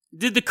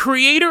Did the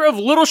creator of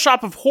Little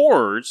Shop of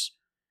Horrors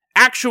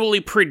actually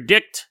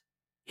predict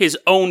his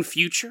own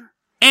future?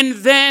 And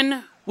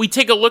then we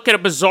take a look at a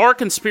bizarre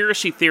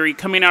conspiracy theory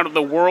coming out of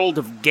the world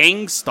of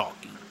gang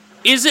stalking.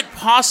 Is it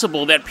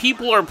possible that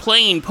people are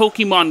playing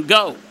Pokemon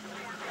Go,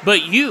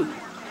 but you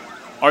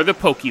are the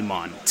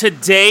Pokemon?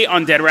 Today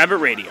on Dead Rabbit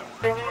Radio.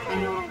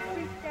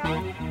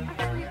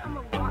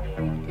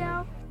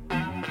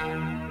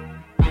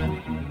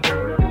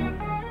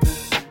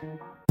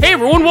 Hey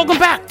everyone, welcome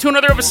back to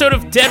another episode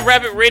of Dead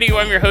Rabbit Radio.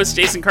 I'm your host,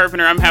 Jason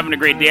Carpenter. I'm having a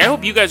great day. I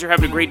hope you guys are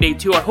having a great day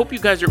too. I hope you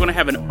guys are going to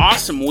have an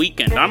awesome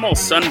weekend. I'm all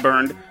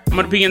sunburned. I'm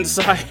going to be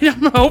inside. I'm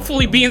going to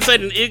hopefully be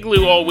inside an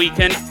igloo all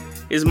weekend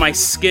as my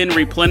skin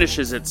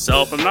replenishes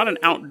itself. I'm not an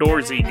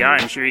outdoorsy guy.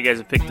 I'm sure you guys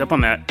have picked up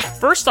on that.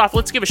 First off,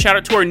 let's give a shout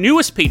out to our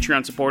newest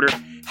Patreon supporter,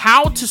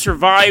 How to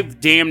Survive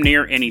Damn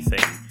Near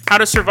Anything. How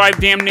to Survive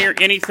Damn Near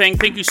Anything.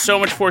 Thank you so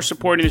much for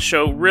supporting the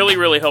show.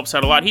 Really helps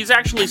out a lot. He's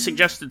actually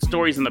suggested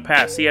stories in the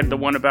past. He had the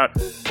one about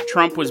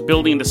Trump was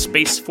building the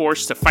Space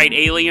Force to fight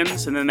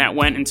aliens, and then that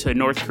went into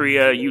North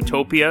Korea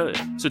utopia.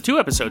 So 2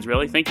 episodes,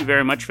 really. Thank you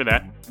very much for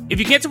that. If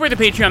you can't support the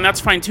Patreon, that's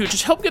fine too.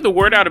 Just help get the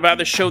word out about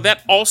the show.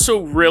 That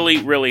also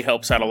really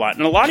helps out a lot.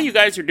 And a lot of you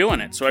guys are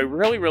doing it, so I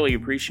really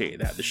appreciate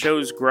that. The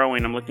show's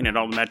growing. I'm looking at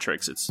all the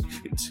metrics. It's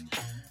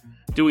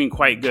doing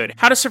quite good.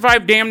 How to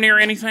Survive Damn Near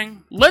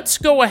Anything? Let's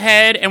go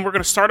ahead and we're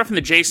going to start off in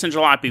the Jason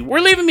Jalopy.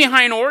 We're leaving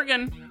behind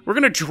Oregon. We're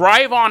going to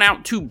drive on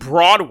out to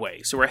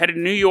Broadway. So we're headed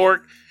to New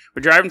York.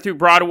 We're driving through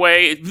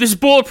Broadway. This is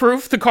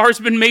bulletproof. The car's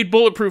been made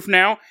bulletproof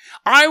now.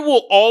 I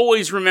will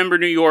always remember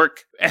New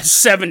York as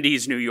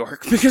 70s New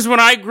York, because when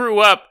I grew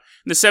up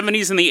in the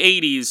 70s and the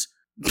 80s,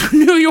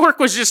 New York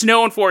was just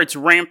known for its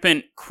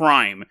rampant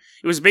crime.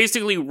 It was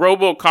basically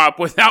RoboCop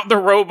without the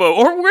robo,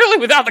 or really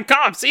without the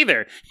cops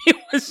either. It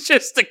was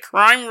just a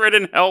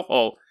crime-ridden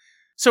hellhole.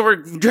 So we're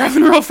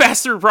driving real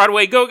fast through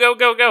Broadway. Go.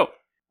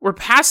 We're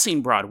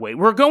passing Broadway.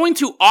 We're going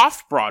to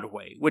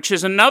Off-Broadway, which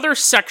is another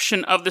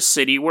section of the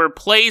city where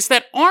plays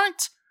that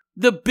aren't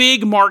the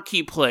big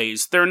marquee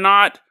plays. They're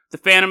not the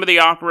Phantom of the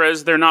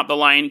Operas. They're not the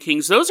Lion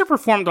Kings. Those are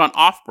performed on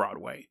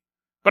Off-Broadway.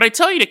 But I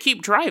tell you to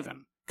keep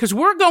driving, because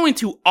we're going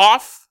to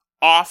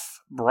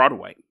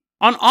Off-Broadway.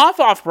 On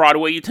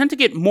Off-Broadway, you tend to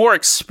get more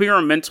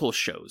experimental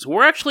shows.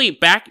 We're actually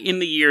back in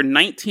the year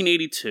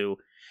 1982,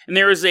 and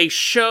there is a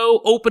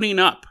show opening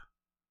up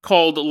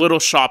called Little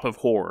Shop of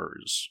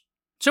Horrors.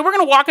 So we're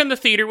going to walk in the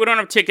theater. We don't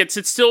have tickets.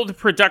 It's still the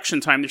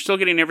production time. They're still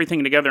getting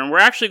everything together, and we're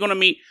actually going to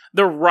meet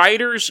the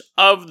writers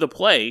of the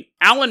play,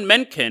 Alan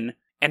Menken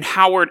and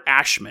Howard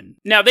Ashman.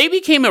 Now, they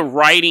became a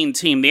writing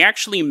team. They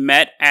actually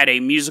met at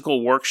a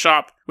musical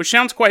workshop, which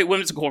sounds quite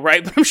whimsical,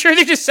 right? But I'm sure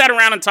they just sat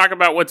around and talked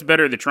about what's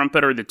better, the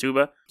trumpet or the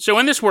tuba. So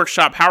in this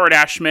workshop, Howard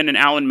Ashman and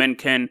Alan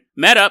Menken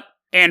met up,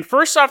 and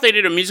first off, they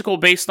did a musical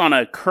based on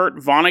a Kurt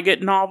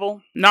Vonnegut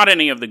novel. Not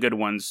any of the good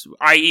ones,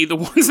 i.e. the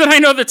ones that I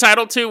know the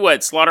title to.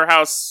 What,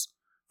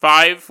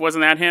 Slaughterhouse-Five?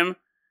 Wasn't that him?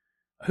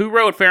 Who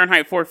wrote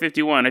Fahrenheit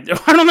 451? I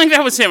don't think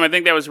that was him. I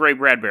think that was Ray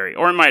Bradbury.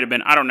 Or it might have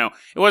been. I don't know.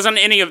 It wasn't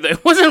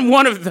it wasn't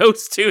one of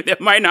those two. That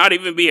might not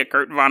even be a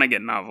Kurt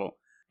Vonnegut novel.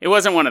 It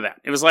wasn't one of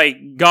that. It was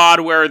like God,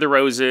 Where Are the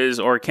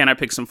Roses? Or Can I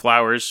Pick Some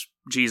Flowers,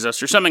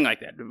 Jesus? Or something like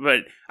that.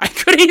 But I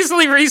could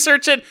easily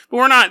research it,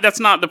 but that's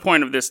not the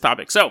point of this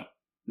topic. So,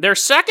 their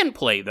second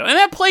play, though, and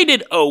that play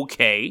did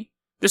okay.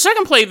 The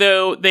second play,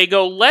 though, they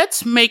go,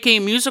 let's make a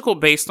musical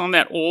based on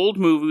that old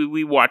movie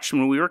we watched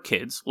when we were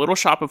kids, Little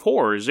Shop of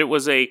Horrors. It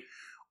was a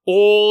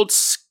old,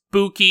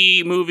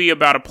 spooky movie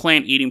about a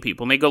plant eating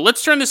people. And they go,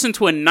 let's turn this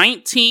into a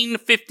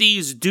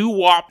 1950s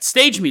doo-wop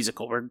stage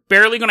musical. We're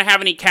barely going to have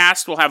any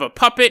cast. We'll have a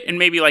puppet and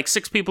maybe like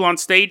 6 people on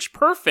stage.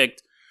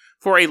 Perfect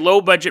for a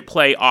low-budget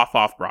play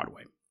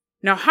off-Broadway.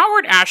 Now,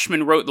 Howard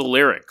Ashman wrote the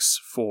lyrics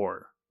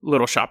for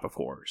Little Shop of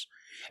Horrors.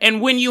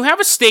 And when you have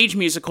a stage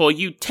musical,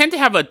 you tend to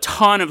have a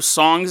ton of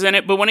songs in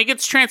it, but when it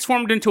gets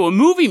transformed into a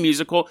movie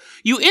musical,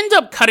 you end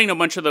up cutting a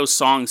bunch of those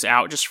songs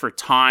out just for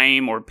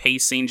time, or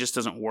pacing just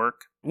doesn't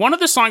work. One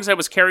of the songs that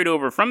was carried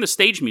over from the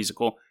stage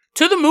musical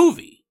to the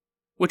movie,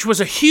 which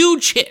was a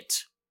huge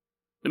hit,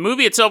 the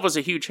movie itself was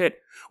a huge hit,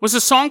 was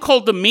a song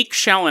called The Meek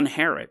Shall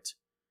Inherit.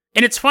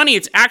 And it's funny,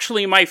 it's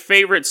actually my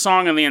favorite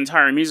song in the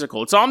entire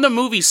musical. It's on the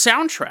movie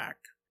soundtrack.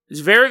 It's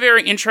a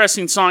very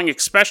interesting song,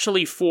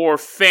 especially for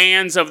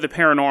fans of the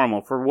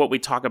paranormal, for what we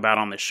talk about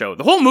on this show.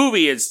 The whole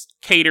movie is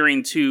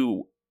catering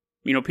to,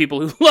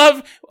 people who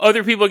love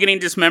other people getting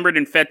dismembered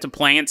and fed to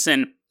plants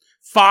and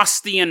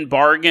Faustian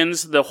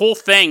bargains. The whole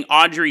thing,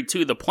 Audrey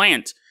 2, the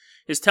plant,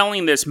 is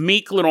telling this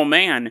meek little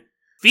man,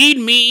 feed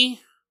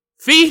me,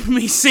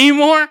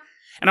 Seymour,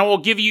 and I will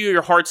give you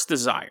your heart's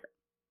desire.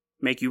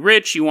 Make you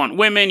rich, you want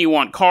women, you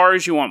want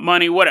cars, you want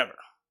money, whatever.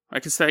 I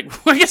guess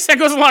that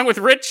goes along with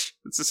rich.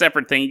 It's a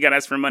separate thing. You gotta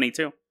ask for money,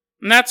 too.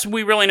 And that's,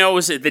 we really know,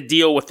 is the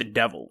deal with the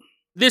devil.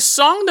 This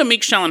song, The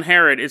Meek Shall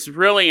Inherit, is a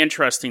really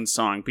interesting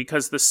song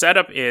because the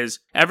setup is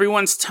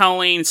everyone's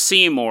telling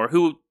Seymour,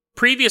 who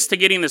previous to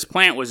getting this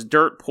plant was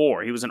dirt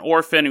poor. He was an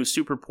orphan who was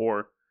super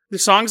poor. The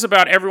song's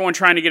about everyone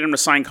trying to get him to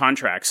sign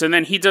contracts. And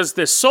then he does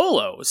this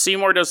solo.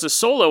 Seymour does this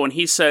solo, and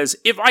he says,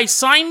 if I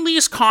sign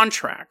these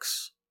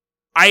contracts,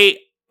 I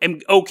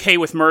am okay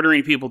with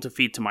murdering people to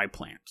feed to my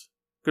plant.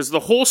 Because the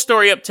whole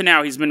story up to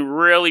now, he's been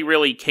really,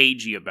 really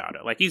cagey about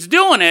it. Like, he's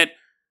doing it,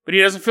 but he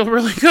doesn't feel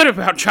really good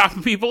about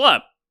chopping people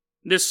up.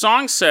 This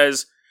song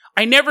says,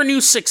 I never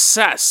knew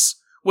success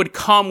would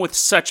come with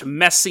such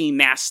messy,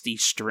 nasty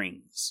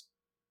strings.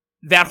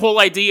 That whole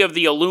idea of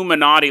the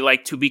Illuminati,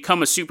 like, to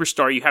become a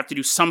superstar, you have to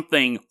do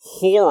something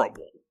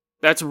horrible.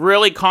 That's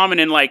really common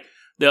in, like,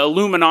 the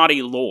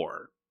Illuminati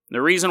lore.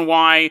 The reason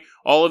why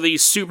all of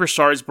these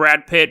superstars,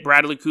 Brad Pitt,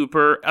 Bradley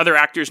Cooper, other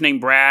actors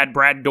named Brad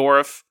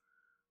Dourif,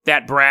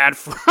 that Brad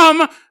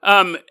from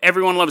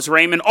Everyone Loves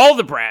Raymond, all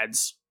the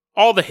Brads,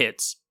 all the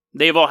hits,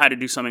 they've all had to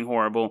do something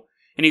horrible.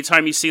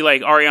 Anytime you see,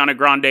 like, Ariana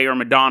Grande or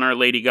Madonna or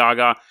Lady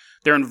Gaga,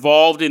 they're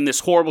involved in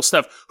this horrible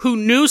stuff. Who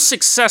knew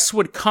success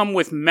would come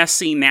with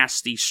messy,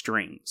 nasty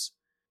strings?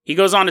 He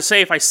goes on to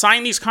say, if I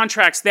sign these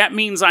contracts, that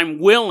means I'm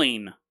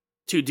willing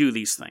to do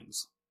these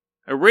things.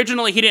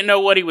 Originally, he didn't know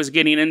what he was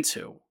getting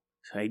into.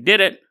 So he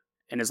did it,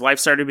 and his life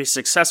started to be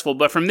successful.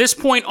 But from this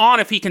point on,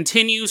 if he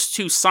continues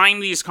to sign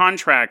these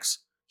contracts,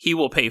 he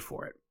will pay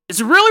for it. It's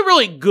a really,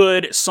 really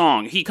good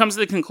song. He comes to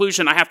the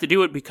conclusion, I have to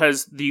do it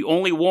because the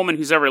only woman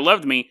who's ever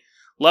loved me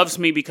loves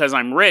me because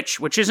I'm rich,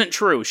 which isn't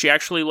true. She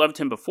actually loved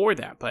him before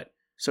that, but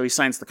so he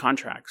signs the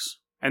contracts.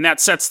 And that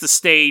sets the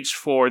stage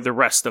for the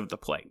rest of the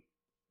play.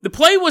 The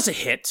play was a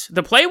hit.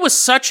 The play was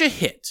such a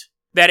hit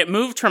that it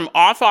moved from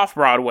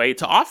off-Broadway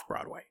to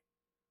off-Broadway.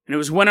 And it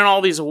was winning all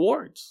these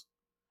awards.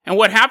 And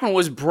what happened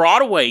was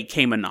Broadway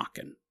came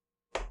a-knocking.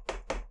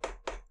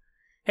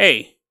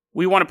 Hey,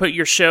 we want to put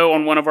your show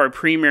on one of our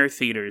premier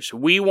theaters.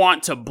 We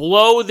want to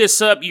blow this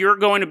up. You're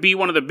going to be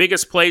one of the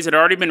biggest plays that had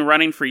already been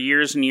running for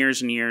years and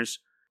years and years.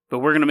 But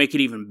we're going to make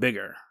it even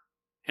bigger.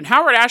 And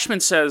Howard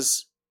Ashman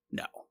says,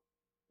 no,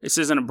 this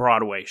isn't a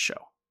Broadway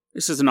show.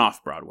 This is an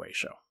off-Broadway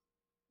show.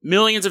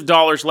 Millions of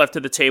dollars left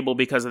to the table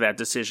because of that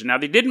decision. Now,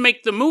 they didn't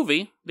make the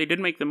movie.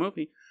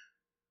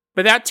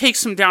 But that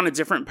takes him down a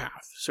different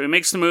path. So he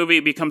makes the movie,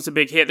 it becomes a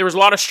big hit. There was a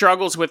lot of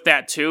struggles with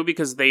that, too,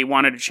 because they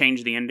wanted to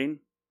change the ending.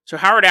 So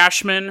Howard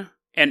Ashman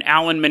and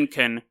Alan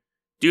Menken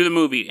do the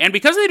movie. And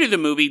because they do the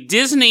movie,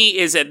 Disney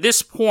is, at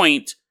this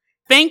point,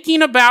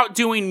 thinking about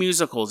doing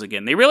musicals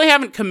again. They really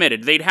haven't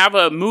committed. They'd have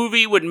a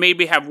movie, would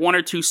maybe have one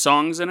or two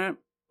songs in it.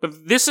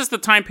 But this is the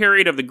time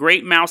period of The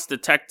Great Mouse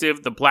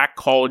Detective, The Black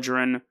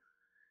Cauldron,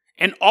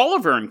 and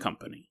Oliver and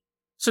Company.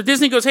 So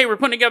Disney goes, hey, we're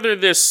putting together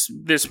this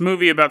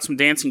movie about some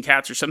dancing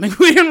cats or something.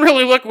 We didn't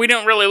really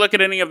look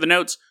at any of the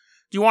notes.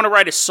 Do you want to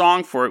write a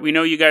song for it? We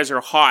know you guys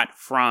are hot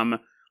from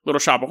Little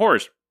Shop of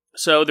Horrors.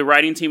 So the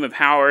writing team of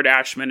Howard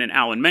Ashman and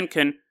Alan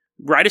Menken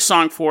write a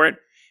song for it.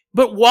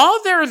 But while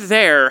they're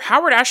there,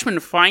 Howard Ashman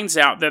finds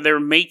out that they're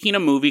making a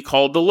movie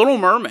called The Little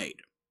Mermaid.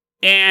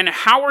 And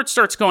Howard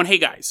starts going, hey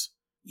guys,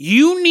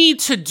 you need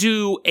to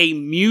do a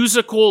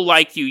musical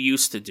like you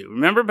used to do.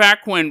 Remember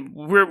back when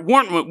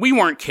we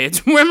weren't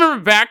kids? Remember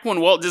back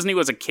when Walt Disney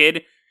was a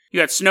kid?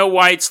 You had Snow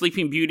White,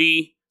 Sleeping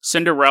Beauty,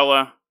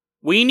 Cinderella.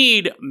 We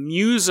need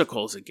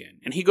musicals again.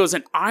 And he goes,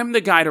 and I'm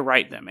the guy to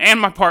write them.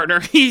 And my partner,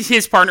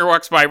 his partner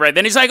walks by right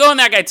then. He's like, oh, and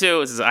that guy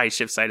too. His eyes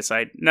shift side to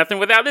side. Nothing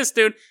without this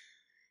dude.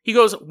 He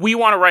goes, we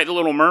want to write The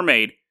Little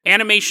Mermaid.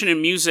 Animation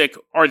and music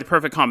are the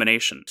perfect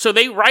combination. So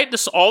they write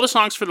all the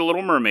songs for The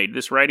Little Mermaid,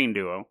 this writing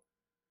duo.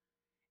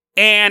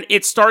 And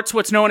it starts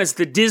what's known as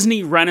the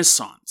Disney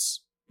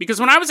Renaissance. Because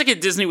when I was a kid,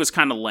 Disney was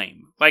kind of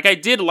lame. Like, I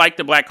did like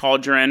The Black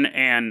Cauldron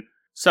and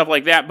stuff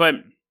like that, but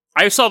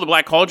I saw The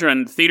Black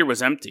Cauldron, the theater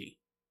was empty.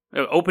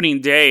 The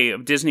opening day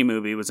of Disney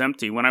movie was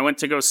empty. When I went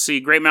to go see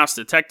Great Mouse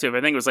Detective,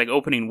 I think it was like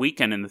opening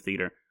weekend in the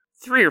theater.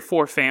 3 or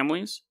 4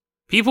 families.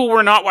 People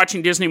were not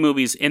watching Disney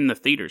movies in the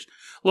theaters.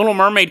 Little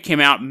Mermaid came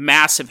out,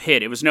 massive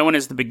hit. It was known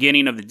as the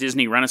beginning of the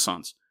Disney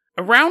Renaissance.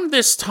 Around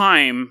this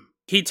time,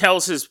 he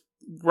tells his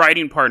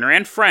writing partner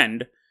and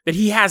friend that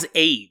he has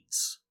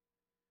AIDS.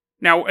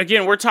 Now,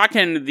 again, we're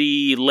talking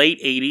the late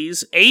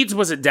 80s. AIDS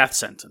was a death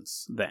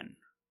sentence then.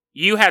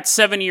 You had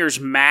 7 years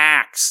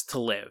max to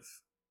live.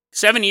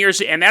 7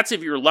 years, and that's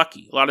if you're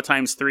lucky. A lot of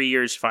times 3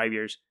 years, 5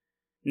 years.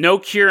 No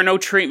cure, no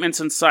treatments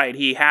in sight.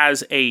 He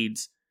has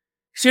AIDS.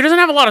 So he doesn't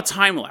have a lot of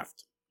time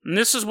left. And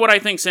this is what I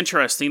think is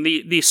interesting.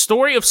 The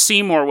story of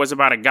Seymour was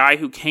about a guy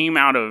who came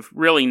out of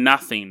really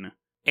nothing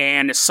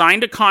and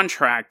signed a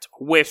contract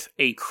with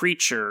a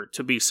creature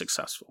to be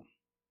successful.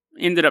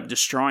 Ended up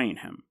destroying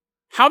him.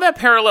 How that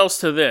parallels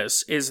to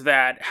this is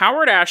that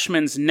Howard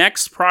Ashman's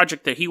next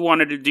project that he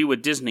wanted to do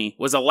with Disney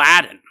was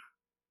Aladdin.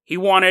 He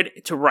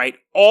wanted to write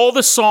all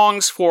the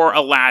songs for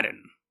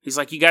Aladdin. He's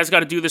like, you guys got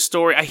to do this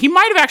story. He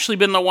might have actually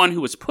been the one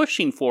who was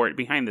pushing for it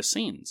behind the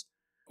scenes,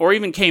 or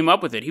even came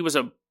up with it. He was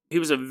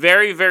a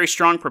very, very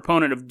strong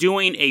proponent of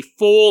doing a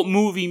full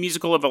movie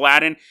musical of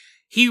Aladdin.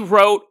 He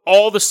wrote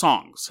all the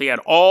songs. He had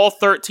all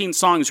 13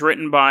 songs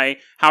written by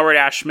Howard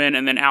Ashman,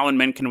 and then Alan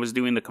Menken was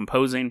doing the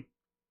composing.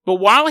 But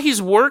while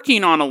he's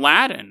working on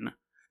Aladdin,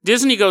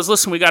 Disney goes,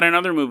 listen, we got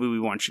another movie we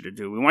want you to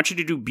do. We want you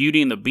to do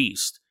Beauty and the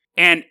Beast.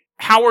 And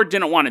Howard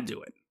didn't want to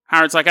do it.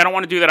 Howard's like, I don't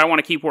want to do that. I want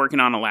to keep working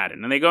on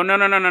Aladdin. And they go,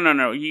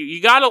 no.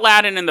 You got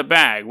Aladdin in the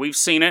bag. We've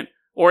seen it.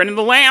 Or in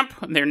the lamp.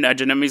 And they're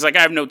nudging him. He's like,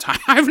 I have no time.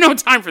 I have no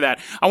time for that.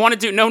 I want to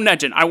do, no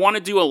nudging. I want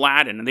to do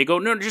Aladdin. And they go,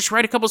 no, just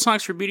write a couple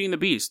songs for Beauty and the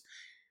Beast.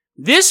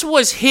 This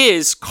was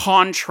his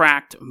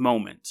contract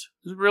moment.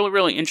 It was a really,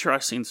 really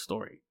interesting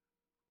story.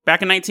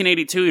 Back in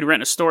 1982, he'd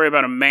written a story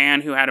about a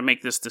man who had to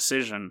make this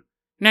decision.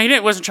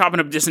 Now, wasn't chopping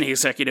up Disney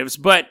executives,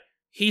 but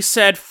he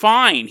said,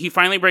 fine. He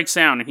finally breaks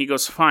down and he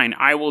goes, fine,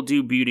 I will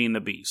do Beauty and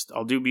the Beast.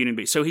 I'll do Beauty and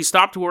the Beast. So he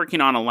stopped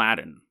working on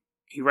Aladdin.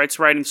 He starts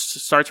writing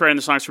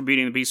the songs for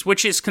Beauty and the Beast,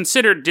 which is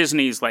considered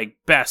Disney's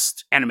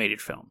best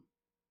animated film.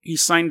 He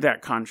signed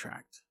that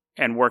contract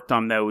and worked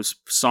on those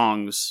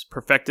songs,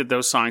 perfected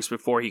those songs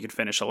before he could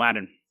finish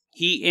Aladdin.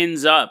 He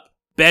ends up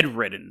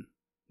bedridden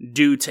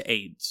due to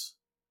AIDS.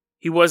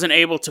 He wasn't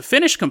able to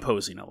finish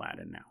composing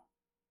Aladdin now.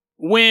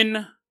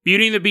 When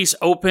Beauty and the Beast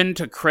opened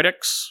to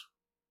critics,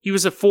 he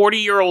was a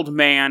 40-year-old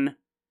man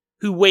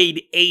who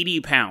weighed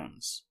 80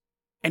 pounds,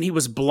 and he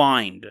was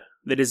blind.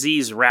 The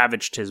disease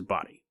ravaged his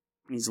body.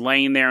 He's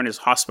laying there in his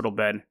hospital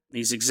bed.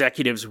 These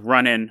executives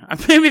run in.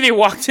 Maybe they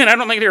walked in. I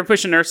don't think they were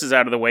pushing nurses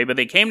out of the way, but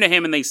they came to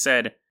him and they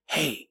said,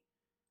 hey,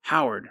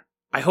 Howard,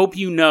 I hope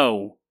you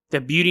know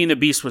that Beauty and the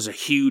Beast was a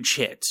huge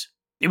hit.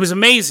 It was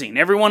amazing.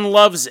 Everyone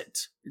loves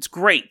it. It's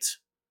great.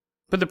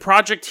 But the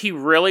project he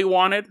really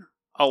wanted,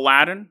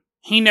 Aladdin,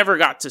 he never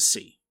got to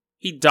see.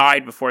 He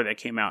died before that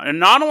came out.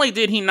 And not only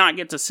did he not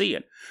get to see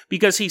it,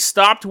 because he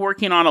stopped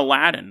working on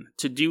Aladdin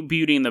to do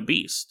Beauty and the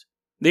Beast,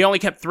 they only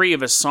kept 3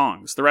 of his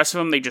songs. The rest of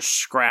them they just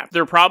scrapped.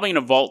 They're probably in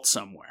a vault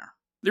somewhere.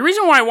 The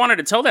reason why I wanted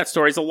to tell that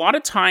story is a lot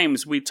of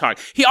times we talk.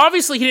 He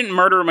didn't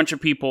murder a bunch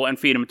of people and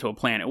feed them to a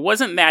plant. It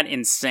wasn't that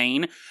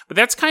insane, but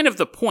that's kind of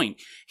the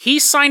point. He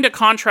signed a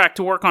contract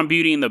to work on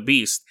Beauty and the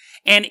Beast,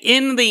 and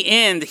in the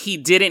end, he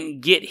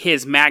didn't get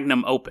his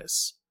magnum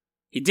opus.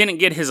 He didn't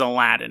get his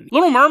Aladdin.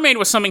 Little Mermaid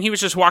was something he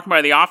was just walking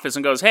by the office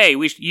and goes, hey,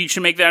 you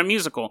should make that a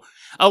musical.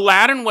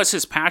 Aladdin was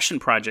his passion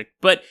project,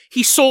 but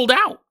he sold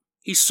out.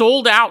 He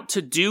sold out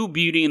to do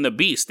Beauty and the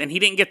Beast, and he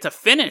didn't get to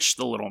finish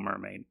The Little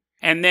Mermaid.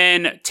 And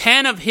then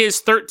 10 of his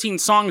 13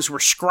 songs were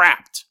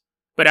scrapped.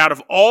 But out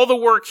of all the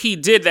work he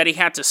did that he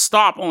had to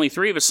stop, only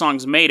 3 of his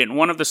songs made it. And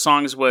one of the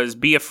songs was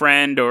Be a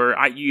Friend, or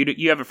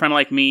You Have a Friend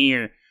Like Me,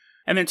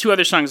 and then 2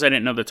 other songs I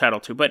didn't know the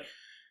title to. But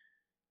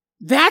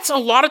that's a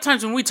lot of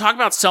times when we talk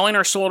about selling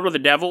our soul to the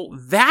devil,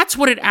 that's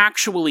what it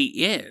actually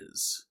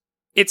is.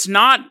 It's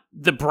not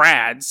the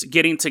Brads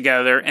getting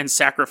together and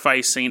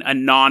sacrificing a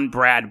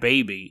non-Brad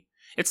baby.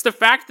 It's the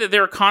fact that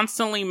they're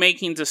constantly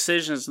making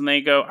decisions and they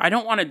go, I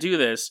don't want to do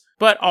this,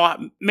 but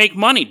I'll make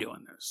money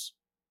doing this.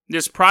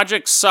 This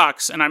project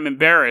sucks and I'm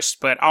embarrassed,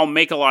 but I'll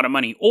make a lot of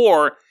money.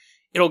 Or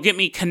it'll get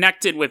me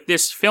connected with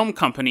this film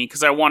company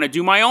because I want to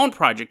do my own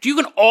project. You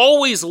can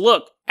always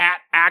look at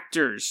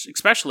actors,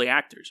 especially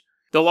actors.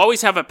 They'll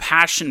always have a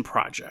passion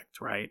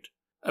project, right?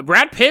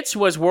 Brad Pitt's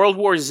was World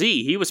War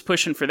Z. He was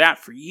pushing for that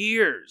for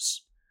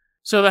years.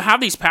 So they'll have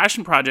these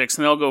passion projects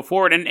and they'll go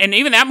forward. And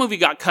even that movie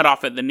got cut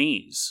off at the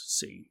knees,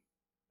 see.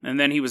 And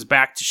then he was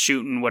back to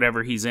shooting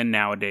whatever he's in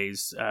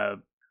nowadays.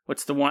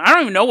 What's the one? I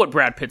don't even know what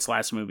Brad Pitt's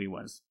last movie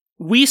was.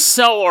 We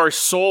sell our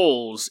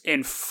souls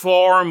in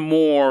far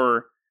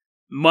more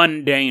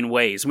mundane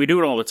ways. We do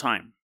it all the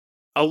time.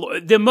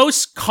 The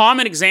most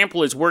common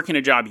example is working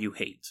a job you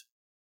hate.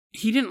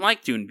 He didn't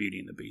like doing Beauty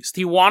and the Beast.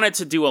 He wanted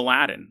to do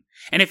Aladdin.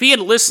 And if he had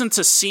listened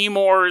to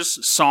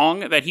Seymour's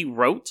song that he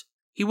wrote,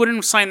 he wouldn't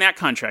have signed that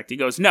contract. He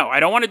goes, no, I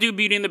don't want to do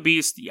Beauty and the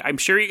Beast. I'm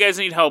sure you guys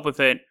need help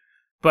with it,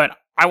 but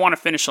I want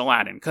to finish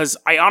Aladdin because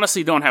I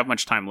honestly don't have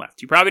much time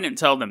left. You probably didn't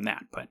tell them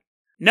that, but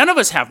none of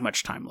us have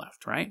much time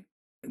left, right?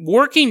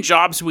 Working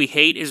jobs we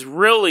hate is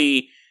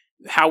really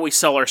how we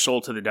sell our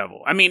soul to the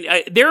devil. I mean,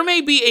 there may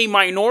be a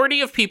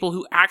minority of people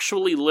who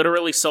actually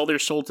literally sell their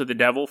soul to the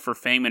devil for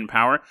fame and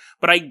power,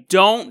 but I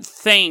don't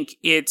think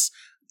it's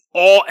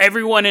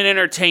everyone in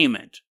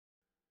entertainment.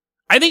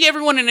 I think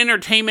everyone in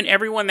entertainment,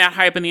 everyone that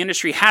high up in the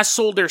industry has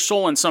sold their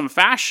soul in some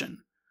fashion.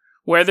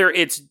 Whether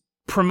it's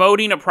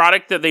promoting a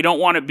product that they don't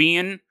want to be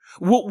in,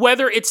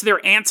 whether it's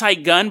they're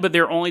anti-gun but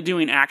they're only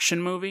doing action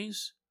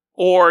movies,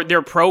 or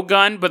they're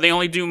pro-gun but they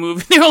only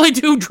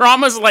do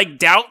dramas like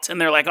Doubt,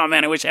 and they're like, oh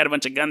man, I wish I had a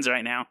bunch of guns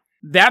right now.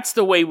 That's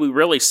the way we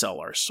really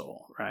sell our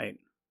soul, right?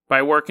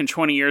 By working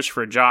 20 years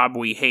for a job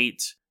we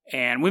hate,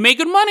 and we make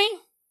good money,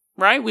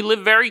 right? We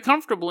live very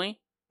comfortably.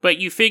 But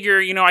you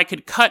figure, I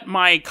could cut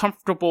my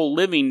comfortable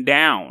living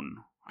down.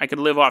 I could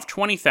live off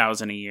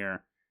 $20,000 a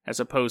year as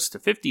opposed to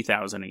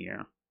 $50,000 a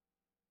year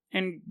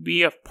and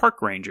be a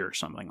park ranger or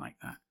something like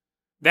that.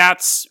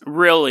 That's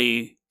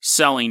really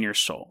selling your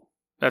soul.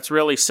 That's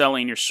really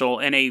selling your soul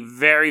in a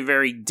very,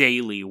 very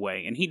daily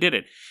way. And he did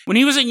it. When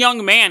he was a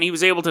young man, he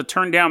was able to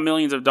turn down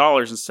millions of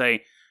dollars and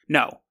say,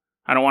 no,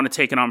 I don't want to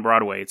take it on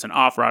Broadway. It's an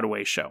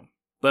off-Broadway show.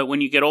 But when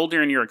you get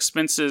older and your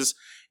expenses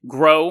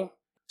grow,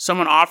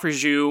 someone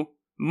offers you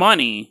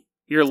money,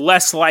 you're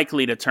less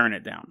likely to turn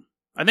it down.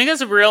 I think that's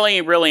a really,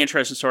 really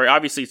interesting story.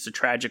 Obviously, it's a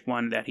tragic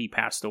one that he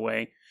passed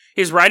away.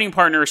 His writing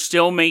partner is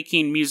still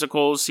making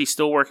musicals. He's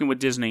still working with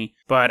Disney.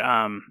 But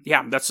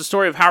yeah, that's the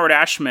story of Howard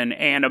Ashman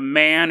and a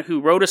man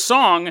who wrote a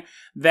song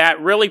that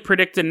really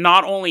predicted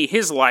not only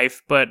his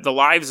life, but the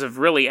lives of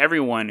really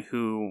everyone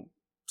who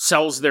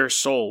sells their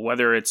soul,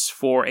 whether it's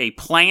for a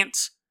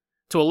plant,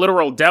 to a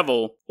literal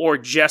devil, or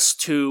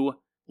just to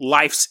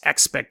life's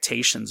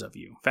expectations of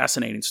you.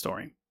 Fascinating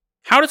story.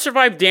 How to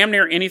survive damn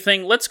near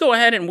anything. Let's go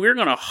ahead and we're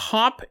going to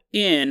hop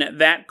in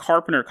that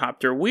Carpenter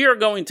copter. We are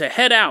going to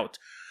head out.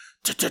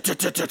 We're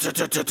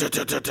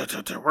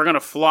going to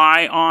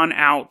fly on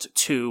out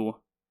to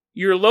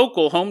your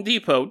local Home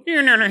Depot.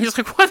 He's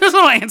like, what is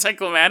all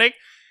anticlimactic?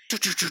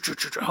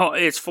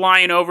 It's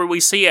flying over. We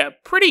see a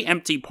pretty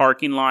empty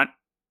parking lot.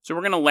 So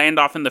we're going to land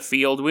off in the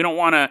field. We don't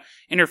want to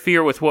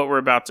interfere with what we're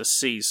about to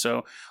see.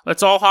 So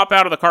let's all hop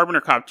out of the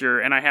Carpenter copter,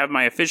 and I have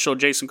my official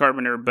Jason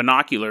Carpenter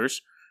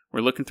binoculars. We're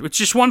looking through. It's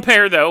just one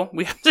pair, though.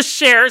 We have to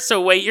share, so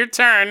wait your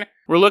turn.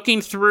 We're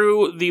looking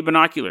through the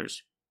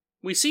binoculars.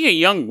 We see a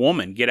young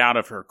woman get out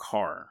of her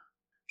car.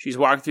 She's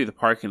walking through the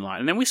parking lot,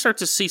 and then we start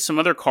to see some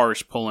other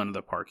cars pull into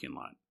the parking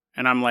lot.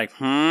 And I'm like,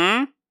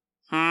 And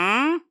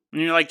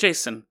you're like,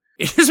 Jason,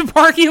 it is a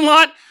parking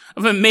lot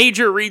of a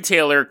major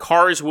retailer.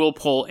 Cars will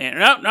pull in.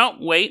 No,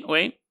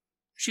 wait.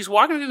 She's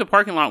walking through the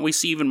parking lot, and we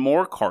see even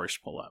more cars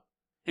pull up.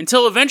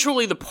 Until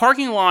eventually the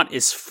parking lot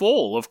is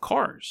full of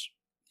cars.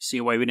 See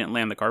why we didn't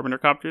land the Carpenter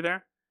copter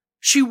there?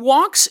 She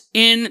walks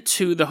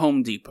into the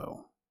Home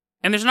Depot,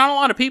 and there's not a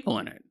lot of people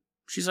in it.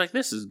 She's like,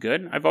 this is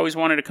good. I've always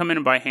wanted to come in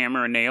and buy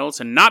hammer and nails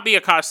and not be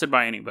accosted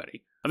by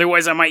anybody.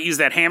 Otherwise, I might use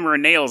that hammer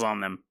and nails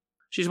on them.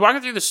 She's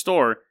walking through the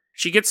store.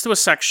 She gets to a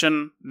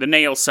section, the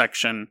nail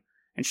section,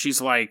 and she's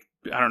like,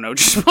 I don't know,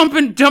 just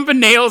dumping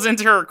nails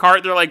into her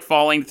cart. They're like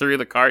falling through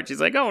the cart.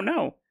 She's like, oh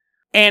no.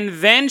 And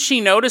then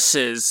she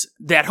notices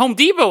that Home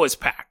Depot is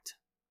packed.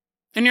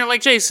 And you're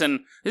like,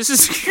 Jason,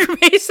 you're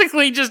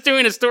basically just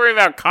doing a story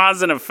about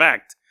cause and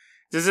effect.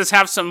 Does this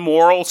have some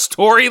moral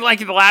story like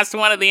the last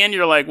one at the end?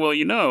 You're like, well,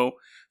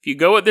 if you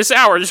go at this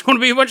hour, there's going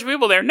to be a bunch of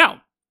people there. No.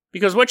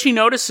 Because what she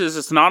notices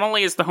is not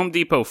only is the Home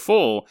Depot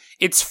full,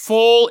 it's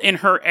full in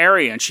her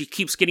area, and she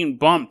keeps getting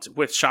bumped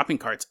with shopping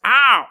carts.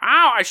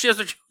 Ow!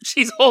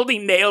 She's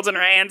holding nails in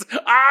her hands.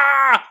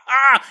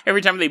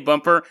 Every time they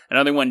bump her,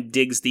 another one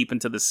digs deep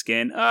into the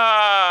skin.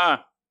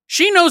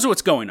 She knows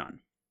what's going on.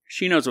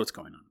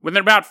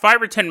 Within about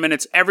 5 or 10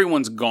 minutes,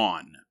 everyone's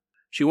gone.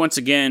 She once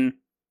again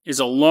is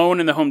alone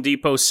in the Home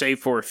Depot, save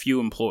for a few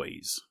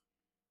employees.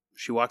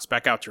 She walks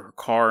back out to her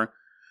car.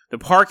 The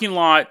parking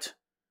lot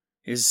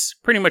is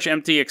pretty much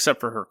empty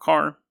except for her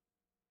car.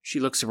 She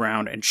looks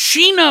around and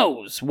she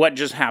knows what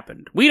just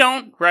happened. We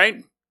don't,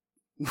 right?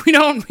 We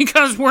don't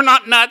because we're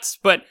not nuts,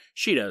 but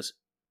she does.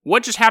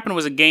 What just happened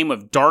was a game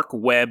of dark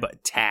web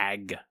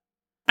tag.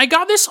 I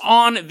got this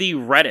on the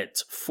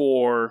Reddit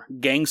for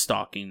gang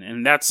stalking,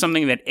 and that's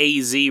something that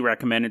AZ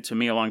recommended to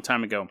me a long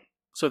time ago.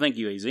 So thank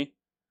you, AZ.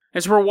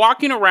 As we're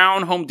walking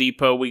around Home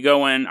Depot, we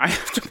go in. I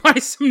have to buy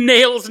some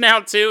nails now,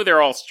 too.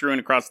 They're all strewn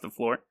across the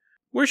floor.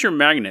 Where's your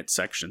magnet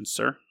section,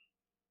 sir?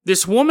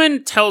 This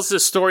woman tells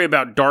this story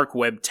about dark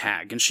web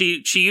tag, and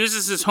she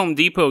uses this Home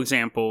Depot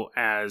example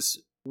as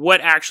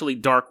what actually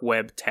dark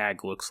web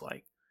tag looks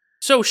like.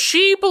 So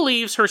she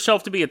believes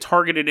herself to be a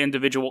targeted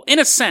individual, in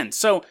a sense.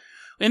 So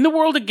in the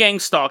world of gang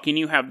stalking,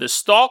 you have the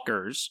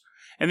stalkers,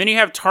 and then you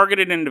have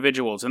targeted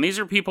individuals. And these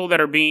are people that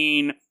are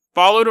being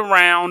followed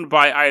around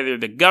by either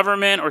the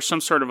government or some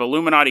sort of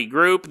Illuminati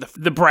group.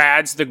 The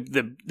Brads,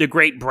 the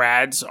great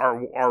Brads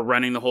are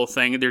running the whole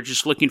thing. They're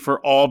just looking for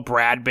all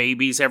Brad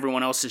babies.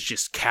 Everyone else is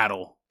just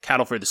cattle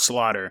for the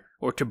slaughter,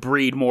 or to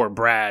breed more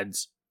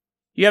Brads.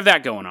 You have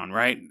that going on,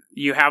 right?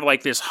 You have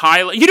like this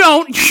you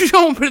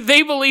don't, but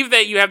they believe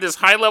that you have this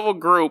high-level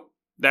group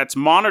that's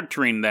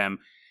monitoring them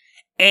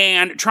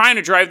and trying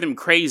to drive them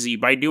crazy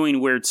by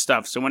doing weird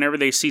stuff. So whenever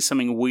they see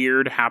something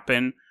weird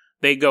happen,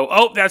 they go,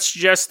 oh, that's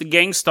just the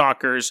gang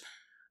stalkers.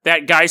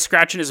 That guy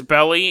scratching his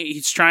belly,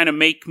 he's trying to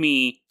make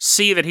me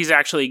see that he's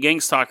actually a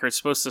gang stalker. It's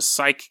supposed to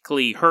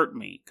psychically hurt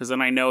me, because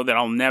then I know that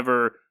I'll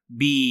never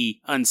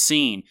be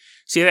unseen.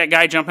 See that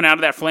guy jumping out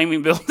of that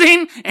flaming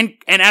building and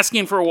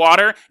asking for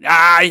water?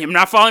 I'm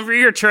not falling for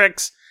your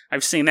tricks.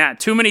 I've seen that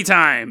too many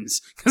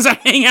times, because I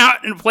hang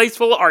out in a place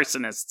full of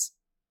arsonists.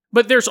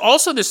 But there's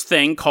also this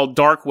thing called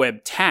dark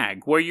web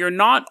tag, where you're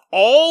not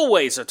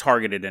always a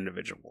targeted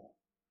individual.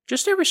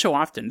 Just every so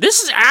often.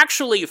 This is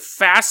actually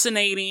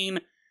fascinating.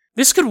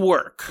 This could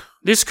work.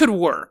 This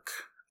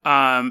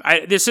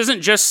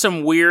isn't just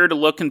some weird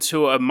look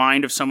into a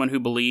mind of someone who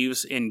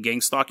believes in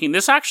gang stalking.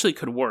 This actually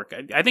could work.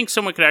 I think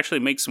someone could actually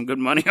make some good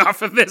money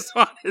off of this,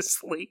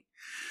 honestly.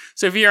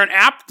 So if you're an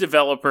app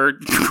developer,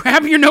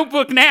 grab your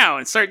notebook now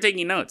and start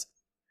taking notes.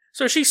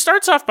 So she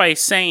starts off by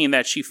saying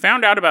that she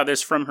found out about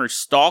this from her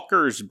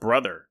stalker's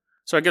brother.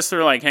 So I guess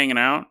they're like hanging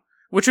out.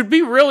 Which would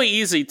be really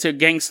easy to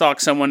gang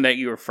stalk someone that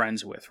you were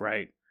friends with,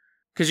 right?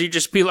 Because you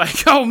just be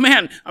like, oh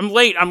man, I'm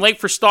late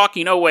for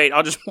stalking. Oh wait,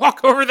 I'll just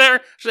walk over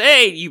there.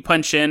 Hey, you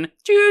punch in,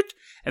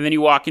 and then you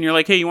walk in, you're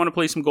like, hey, you want to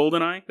play some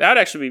GoldenEye? That'd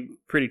actually be a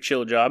pretty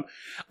chill job.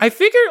 I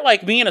figure,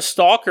 like, being a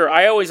stalker,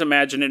 I always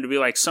imagine it to be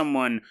like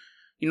someone,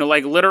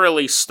 like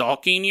literally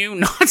stalking you,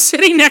 not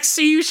sitting next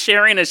to you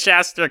sharing a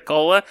Shasta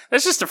Cola.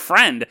 That's just a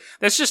friend.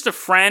 That's just a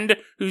friend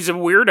who's a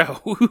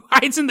weirdo, who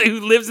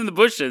lives in the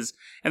bushes,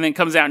 and then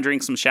comes out and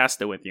drinks some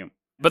Shasta with you.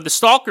 But the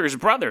stalker's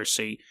brother,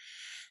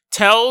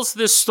 tells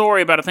this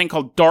story about a thing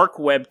called dark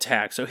web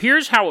tag. So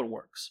here's how it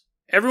works.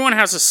 Everyone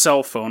has a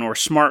cell phone or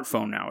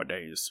smartphone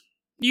nowadays.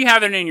 You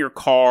have it in your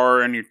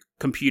car and your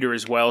computer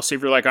as well. So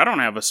if you're like, I don't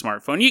have a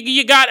smartphone,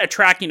 you got a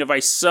tracking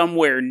device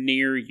somewhere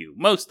near you.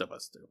 Most of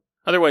us do.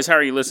 Otherwise, how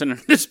are you listening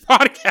to this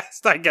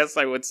podcast, I guess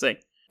I would say.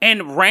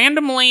 And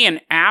randomly,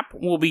 an app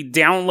will be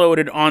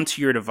downloaded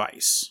onto your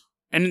device.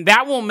 And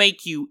that will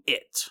make you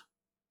it.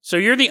 So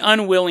you're the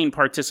unwilling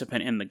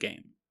participant in the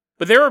game.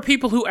 But there are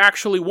people who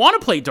actually want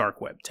to play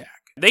dark web tag.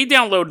 They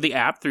download the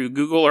app through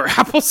Google or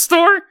Apple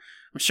Store.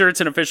 I'm sure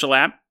it's an official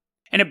app.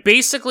 And it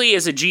basically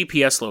is a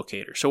GPS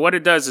locator. So what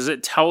it does is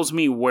it tells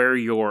me where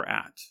you're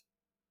at.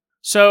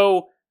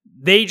 So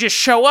they just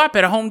show up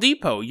at a Home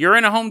Depot. You're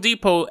in a Home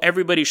Depot,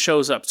 everybody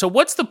shows up. So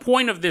what's the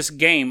point of this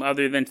game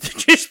other than to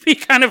just be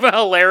kind of a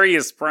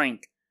hilarious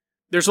prank?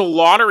 There's a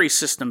lottery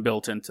system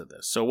built into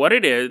this. So what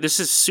it is, this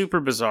is super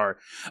bizarre.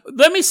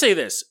 Let me say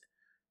this.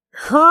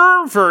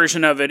 Her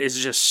version of it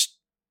is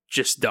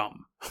just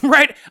dumb,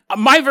 right?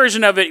 My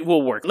version of it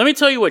will work. Let me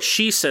tell you what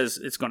she says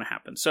it's going to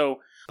happen. So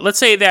let's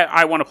say that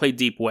I want to play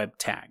deep web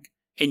tag,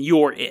 and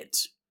you're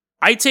it.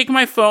 I take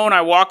my phone,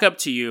 I walk up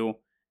to you,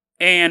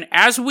 and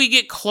as we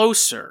get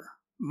closer,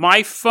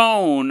 my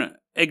phone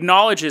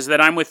acknowledges that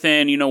I'm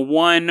within,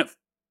 1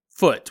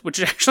 foot, which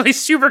is actually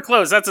super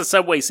close. That's a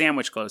Subway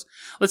sandwich close.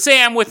 Let's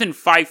say I'm within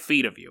 5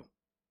 feet of you.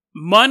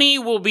 Money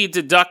will be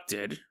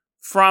deducted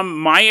from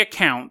my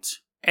account,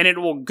 and it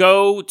will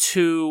go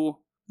to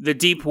the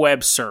deep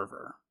web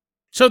server.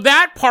 So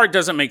that part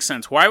doesn't make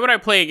sense. Why would I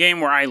play a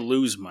game where I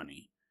lose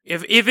money?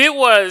 If it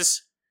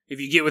was, if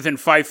you get within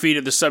 5 feet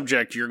of the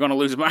subject, you're going to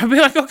lose money, I'd be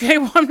like, okay,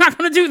 well, I'm not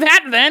going to do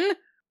that then.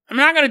 I'm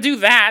not going to do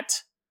that.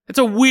 It's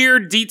a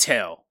weird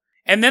detail.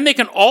 And then they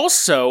can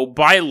also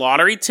buy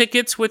lottery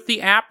tickets with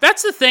the app.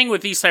 That's the thing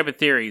with these type of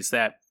theories,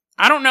 that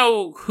I don't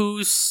know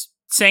who's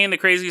saying the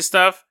crazy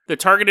stuff, the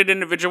targeted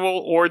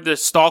individual or the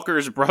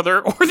stalker's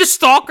brother, or the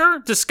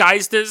stalker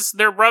disguised as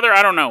their brother.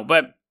 I don't know,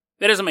 but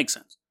that doesn't make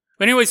sense.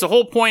 But anyways, the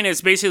whole point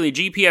is basically a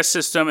GPS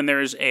system, and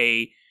there's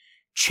a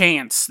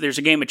chance. There's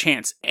a game of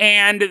chance.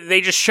 And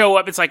they just show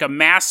up. It's like a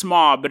mass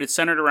mob, but it's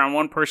centered around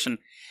one person.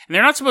 And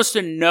they're not supposed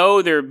to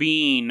know they're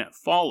being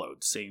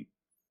followed, see?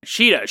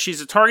 She does.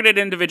 She's a targeted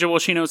individual.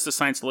 She knows the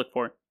signs to look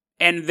for.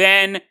 And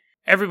then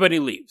everybody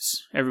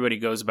leaves. Everybody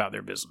goes about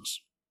their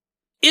business.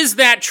 Is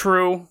that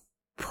true?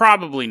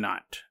 Probably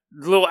not.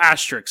 Little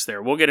asterisks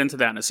there. We'll get into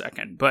that in a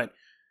second. But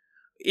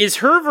is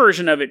her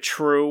version of it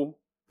true?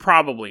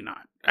 Probably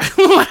not.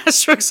 Little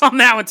asterisks on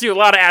that one too. A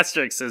lot of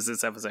asterisks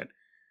this episode.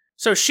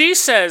 So she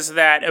says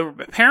that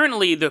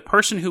apparently the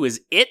person who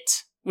is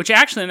it, which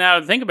actually now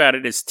that I think about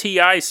it is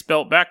T-I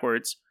spelt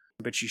backwards,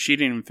 but she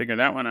didn't even figure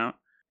that one out.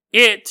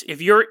 It,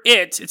 if you're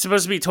it, it's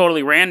supposed to be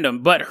totally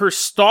random, but her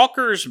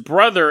stalker's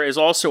brother is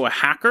also a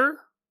hacker,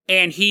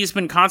 and he's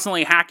been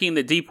constantly hacking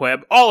the deep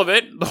web, all of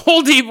it, the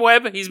whole deep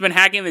web. He's been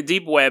hacking the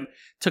deep web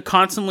to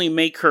constantly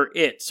make her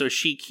it, so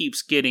she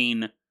keeps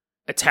getting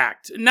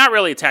attacked. Not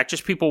really attacked,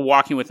 just people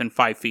walking within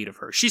 5 feet of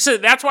her. She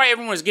said that's why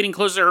everyone was getting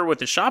closer to her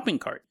with a shopping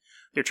cart.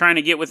 They're trying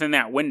to get within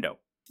that window.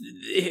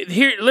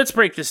 Here, let's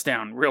break this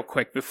down real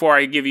quick before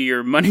I give you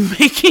your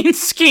money-making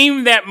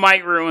scheme that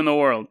might ruin the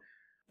world.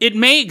 It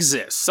may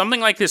exist. Something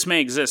like this may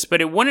exist,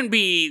 but it wouldn't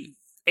be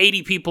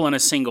 80 people in a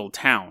single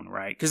town,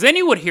 right? Because then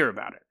you would hear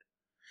about it.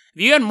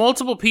 If you had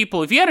multiple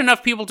people, if you had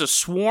enough people to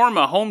swarm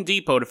a Home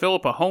Depot, to fill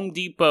up a Home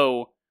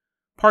Depot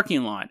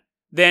parking lot,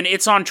 then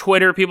it's on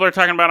Twitter. People are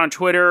talking about it on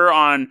Twitter,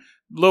 on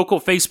local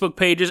Facebook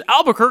pages,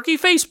 Albuquerque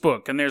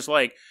Facebook, and there's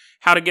like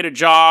how to get a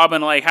job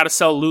and like how to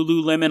sell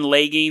Lululemon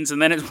leggings,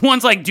 and then it's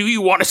one's like, do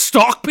you want to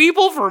stalk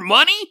people for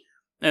money?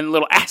 And a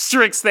little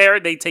asterisk there,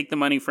 they take the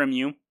money from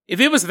you. If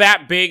it was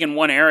that big in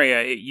one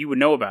area, you would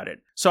know about it.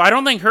 So I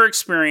don't think her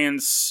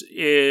experience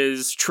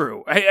is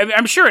true.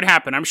 I'm sure it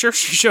happened. I'm sure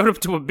she showed up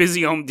to a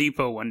busy Home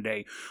Depot one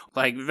day.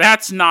 Like,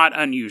 that's not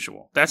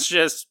unusual. That's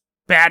just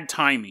bad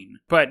timing.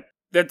 But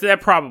that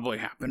probably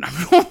happened.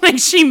 I don't think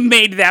she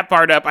made that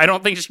part up. I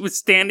don't think she was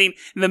standing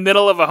in the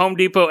middle of a Home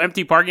Depot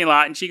empty parking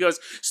lot and she goes,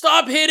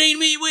 "Stop hitting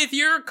me with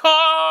your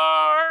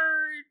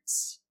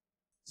carts!"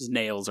 His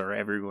nails are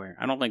everywhere.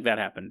 I don't think that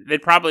happened.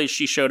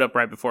 She showed up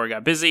right before it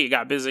got busy. It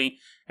got busy.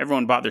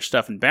 Everyone bought their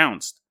stuff and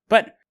bounced.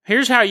 But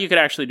here's how you could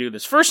actually do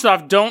this. First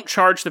off, don't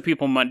charge the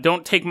people money.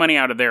 Don't take money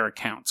out of their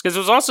accounts. Because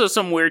there's also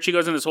some weird, she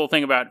goes in this whole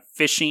thing about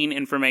phishing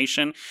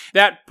information.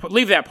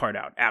 Leave that part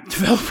out, app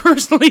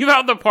developers. Leave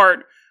out the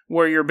part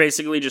where you're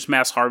basically just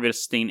mass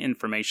harvesting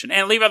information.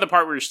 And leave out the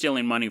part where you're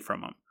stealing money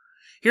from them.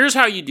 Here's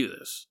how you do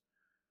this.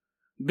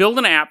 Build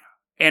an app,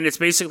 and it's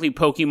basically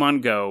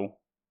Pokemon Go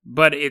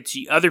but it's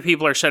other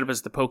people are set up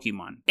as the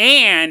Pokemon.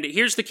 And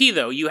here's the key,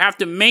 though. You have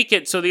to make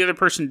it so the other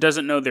person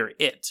doesn't know they're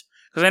it.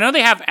 Because I know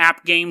they have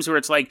app games where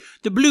it's like,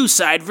 the blue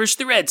side versus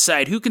the red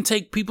side. Who can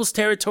take people's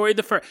territory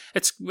the first?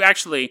 It's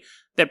actually,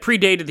 that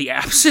predated the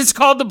apps. It's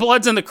called the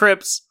Bloods and the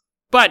Crips.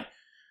 But,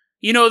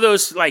 you know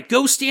those, like,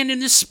 go stand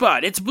in this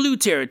spot. It's blue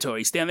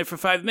territory. Stand there for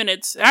 5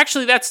 minutes.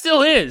 Actually, that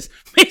still is.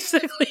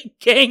 Basically,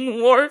 gang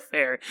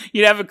warfare.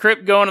 You'd have a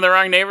Crip go into the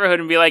wrong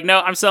neighborhood and be like, no,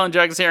 I'm selling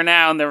drugs here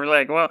now. And they were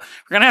like, well,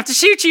 we're going to have to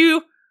shoot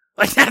you.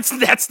 Like, that's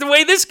the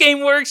way this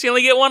game works. You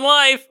only get one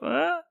life.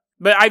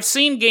 But I've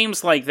seen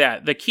games like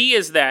that. The key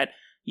is that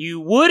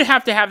you would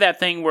have to have that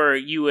thing where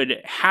you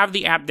would have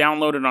the app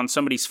downloaded on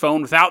somebody's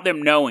phone without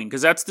them knowing,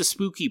 because that's the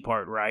spooky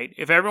part, right?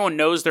 If everyone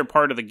knows they're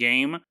part of the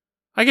game,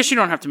 I guess you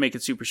don't have to make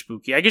it super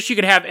spooky. I guess you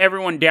could have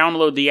everyone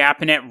download the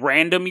app and at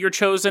random you're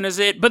chosen as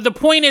it. But the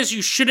point is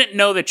you shouldn't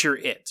know that you're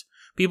it.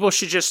 People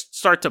should just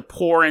start to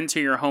pour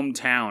into your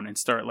hometown and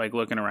start like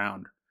looking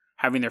around,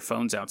 having their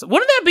phones out. So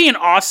wouldn't that be an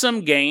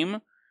awesome game?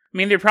 I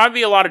mean, there'd probably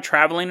be a lot of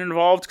traveling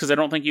involved because I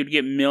don't think you'd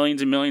get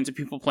millions and millions of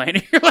people playing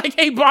it. You're like,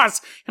 hey,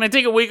 boss, can I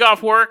take a week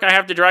off work? I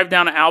have to drive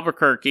down to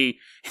Albuquerque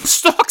and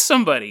stalk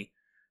somebody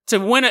to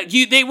win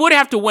they would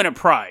have to win a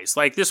prize.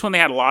 Like this one, they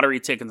had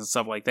lottery tickets and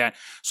stuff like that.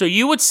 So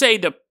you would say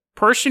the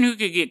person who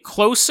could get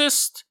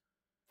closest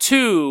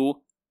to...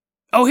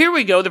 Oh, here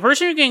we go. The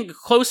person who can get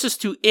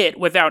closest to it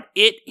without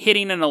it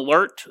hitting an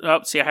alert...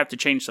 Oh, see, I have to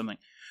change something.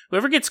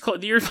 Whoever gets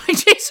close... You're like,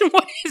 Jason,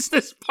 what is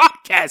this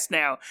podcast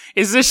now?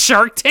 Is this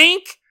Shark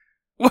Tank?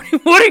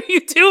 What are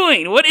you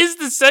doing? What is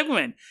this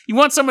segment? You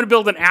want someone to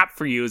build an app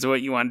for you is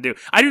what you want to do.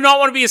 I do not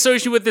want to be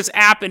associated with this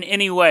app in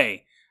any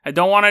way. I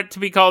don't want it to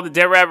be called the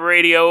Dead Rabbit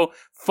Radio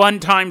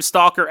Fun Time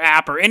Stalker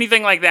app or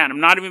anything like that.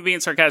 I'm not even being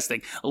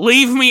sarcastic.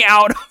 Leave me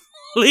out.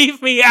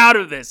 Leave me out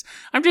of this.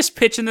 I'm just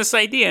pitching this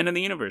idea into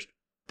the universe.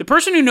 The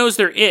person who knows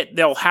they're it,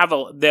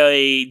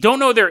 they don't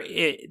know they're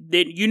it.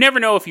 You never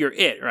know if you're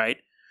it, right?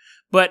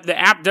 But the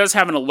app does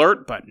have an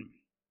alert button.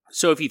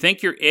 So if you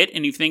think you're it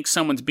and you think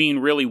someone's being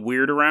really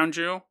weird around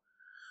you,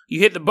 you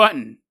hit the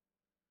button.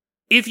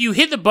 If you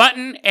hit the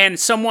button and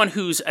someone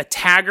who's a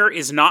tagger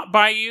is not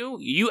by you,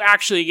 you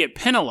actually get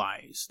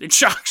penalized. It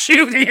shocks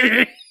you.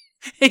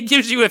 It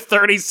gives you a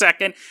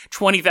 30-second,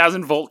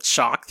 20,000 volt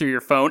shock through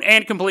your phone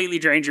and completely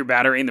drains your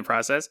battery in the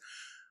process.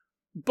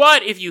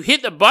 But if you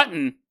hit the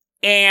button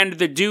and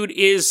the dude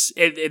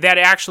that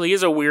actually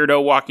is a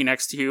weirdo walking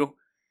next to you,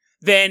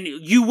 then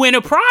you win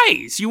a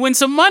prize. You win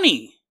some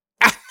money.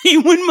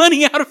 You win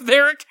money out of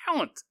their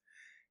account.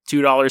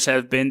 $2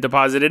 have been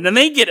deposited, and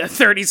they get a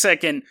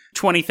 30-second,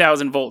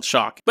 20,000 volt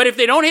shock. But if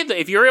they don't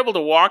if you're able to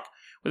walk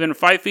within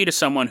 5 feet of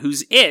someone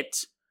who's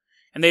it,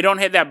 and they don't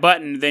hit that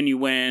button, then you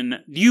win.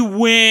 You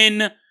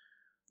win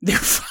their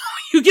phone.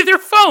 You get their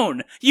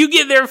phone. You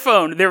get their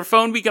phone. Their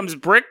phone becomes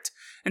bricked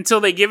until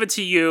they give it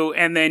to you,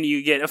 and then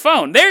you get a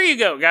phone. There you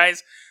go,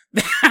 guys.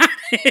 That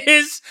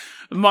is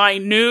my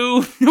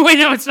new... Wait,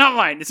 no, it's not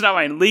mine. It's not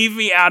mine. Leave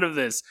me out of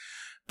this.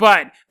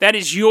 But that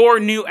is your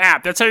new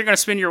app. That's how you're going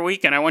to spend your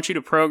weekend. I want you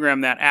to program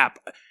that app.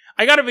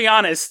 I got to be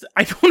honest.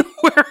 I don't know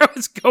where I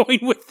was going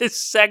with this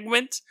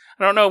segment.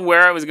 I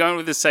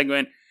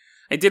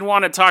did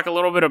want to talk a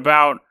little bit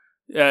about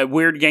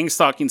weird gang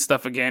stalking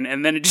stuff again,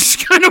 and then it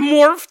just kind of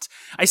morphed.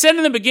 I said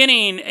in the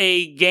beginning,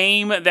 a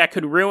game that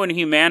could ruin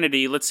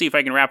humanity. Let's see if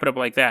I can wrap it up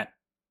like that.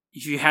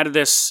 If you had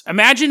this,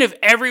 imagine if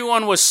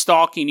everyone was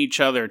stalking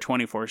each other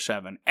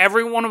 24/7.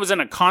 Everyone was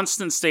in a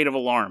constant state of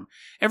alarm.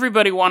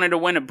 Everybody wanted to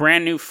win a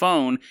brand new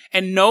phone,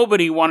 and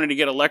nobody wanted to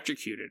get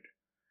electrocuted.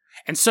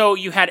 And so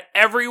you had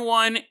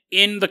everyone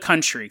in the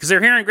country, because they're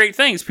hearing great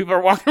things. People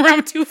are walking around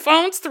with 2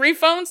 phones, 3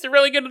 phones. They're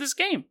really good at this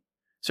game.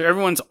 So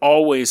everyone's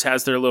always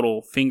has their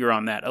little finger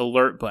on that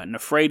alert button,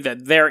 afraid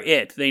that they're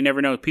it. They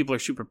never know. People are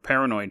super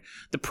paranoid.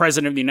 The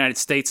president of the United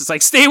States is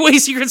like, stay away,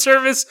 Secret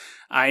Service.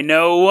 I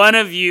know one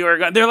of you are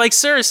going. They're like,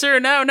 sir,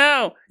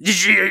 no.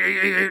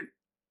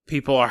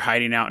 People are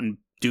hiding out in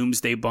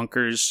doomsday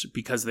bunkers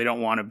because they don't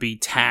want to be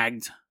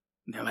tagged.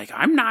 They're like,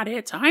 I'm not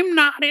it.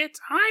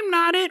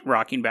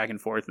 Rocking back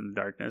and forth in the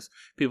darkness.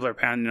 People are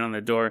pounding on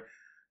the door.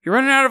 You're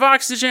running out of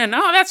oxygen.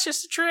 Oh, that's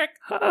just a trick.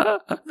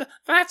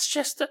 That's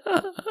just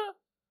a...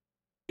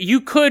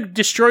 You could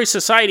destroy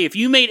society if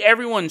you made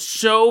everyone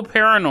so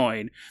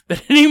paranoid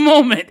that at any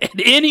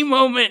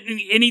moment,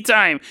 any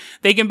time,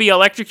 they can be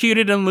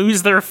electrocuted and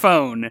lose their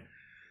phone.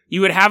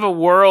 You would have a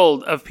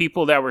world of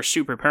people that were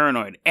super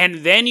paranoid. And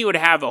then you would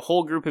have a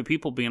whole group of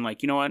people being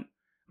like, you know what?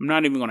 I'm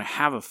not even going to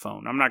have a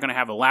phone. I'm not going to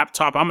have a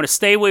laptop. I'm going to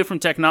stay away from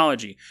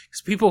technology.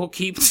 Because people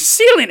keep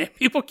stealing it.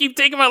 People keep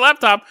taking my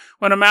laptop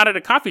when I'm out at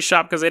a coffee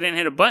shop because I didn't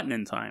hit a button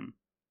in time.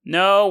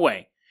 No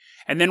way.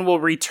 And then we'll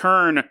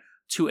return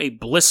to a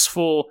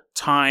blissful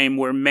time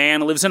where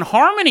man lives in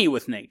harmony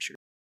with nature.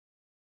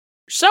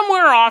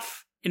 Somewhere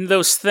off in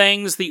those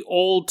things the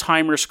old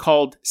timers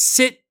called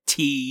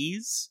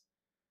cities,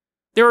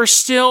 there are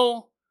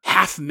still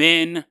half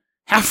men,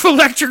 half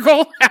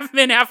electrical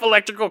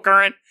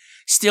current,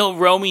 still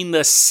roaming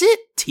the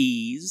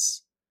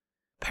cities,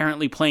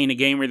 apparently playing a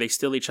game where they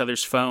steal each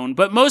other's phone.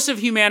 But most of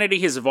humanity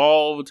has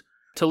evolved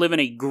to live in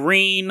a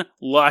green,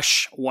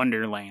 lush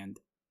wonderland.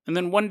 And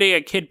then one day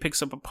a kid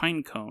picks up a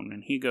pine cone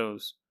and he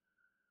goes,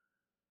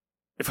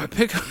 if I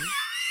pick up...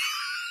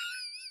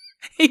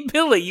 Hey,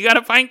 Billy, you got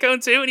a pine cone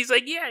too? And he's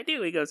like, yeah, I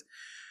do. He goes,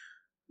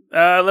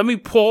 let me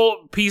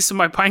pull a piece of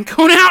my pine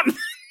cone out.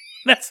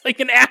 That's like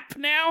an app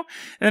now.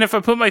 And then if I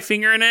put my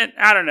finger in it,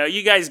 I don't know.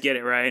 You guys get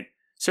it, right?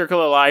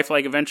 Circle of life.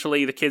 Like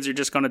eventually the kids are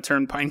just going to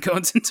turn pine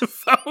cones into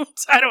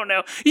phones. I don't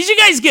know. You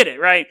guys get it,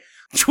 right?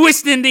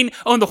 Twist ending.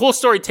 Oh, and the whole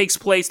story takes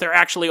place. They're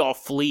actually all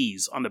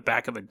fleas on the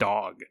back of a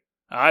dog.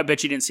 I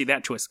bet you didn't see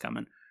that twist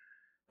coming.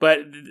 But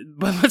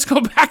let's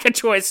go back a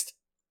twist.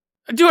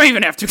 Do I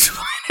even have to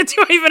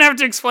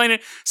explain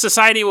it?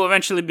 Society will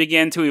eventually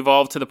begin to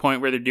evolve to the point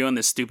where they're doing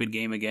this stupid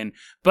game again.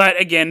 But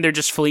again, they're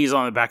just fleas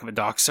on the back of a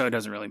dog, so it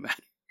doesn't really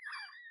matter.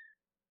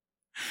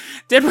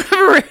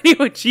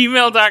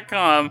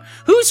 DeadRabbitRadio@gmail.com.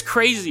 Who's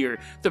crazier?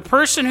 The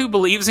person who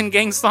believes in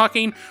gang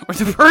stalking or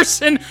the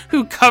person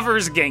who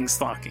covers gang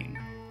stalking?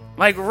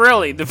 Like,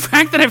 really, the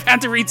fact that I've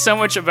had to read so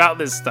much about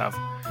this stuff.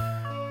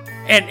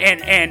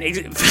 And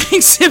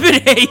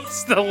Exhibit A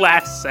is the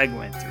last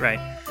segment, right?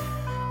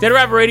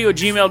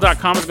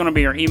 DeadRabbitRadio@gmail.com is going to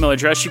be our email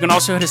address. You can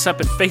also hit us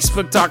up at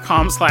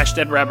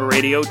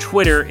Facebook.com/DeadRabbitRadio.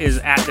 Twitter is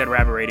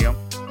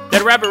 @DeadRabbitRadio.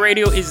 Dead Rabbit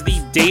Radio is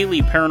the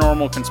daily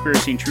paranormal,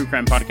 conspiracy, and true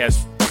crime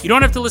podcast. You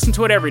don't have to listen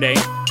to it every day,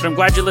 but I'm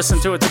glad you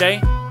listened to it today.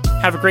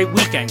 Have a great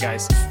weekend,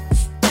 guys.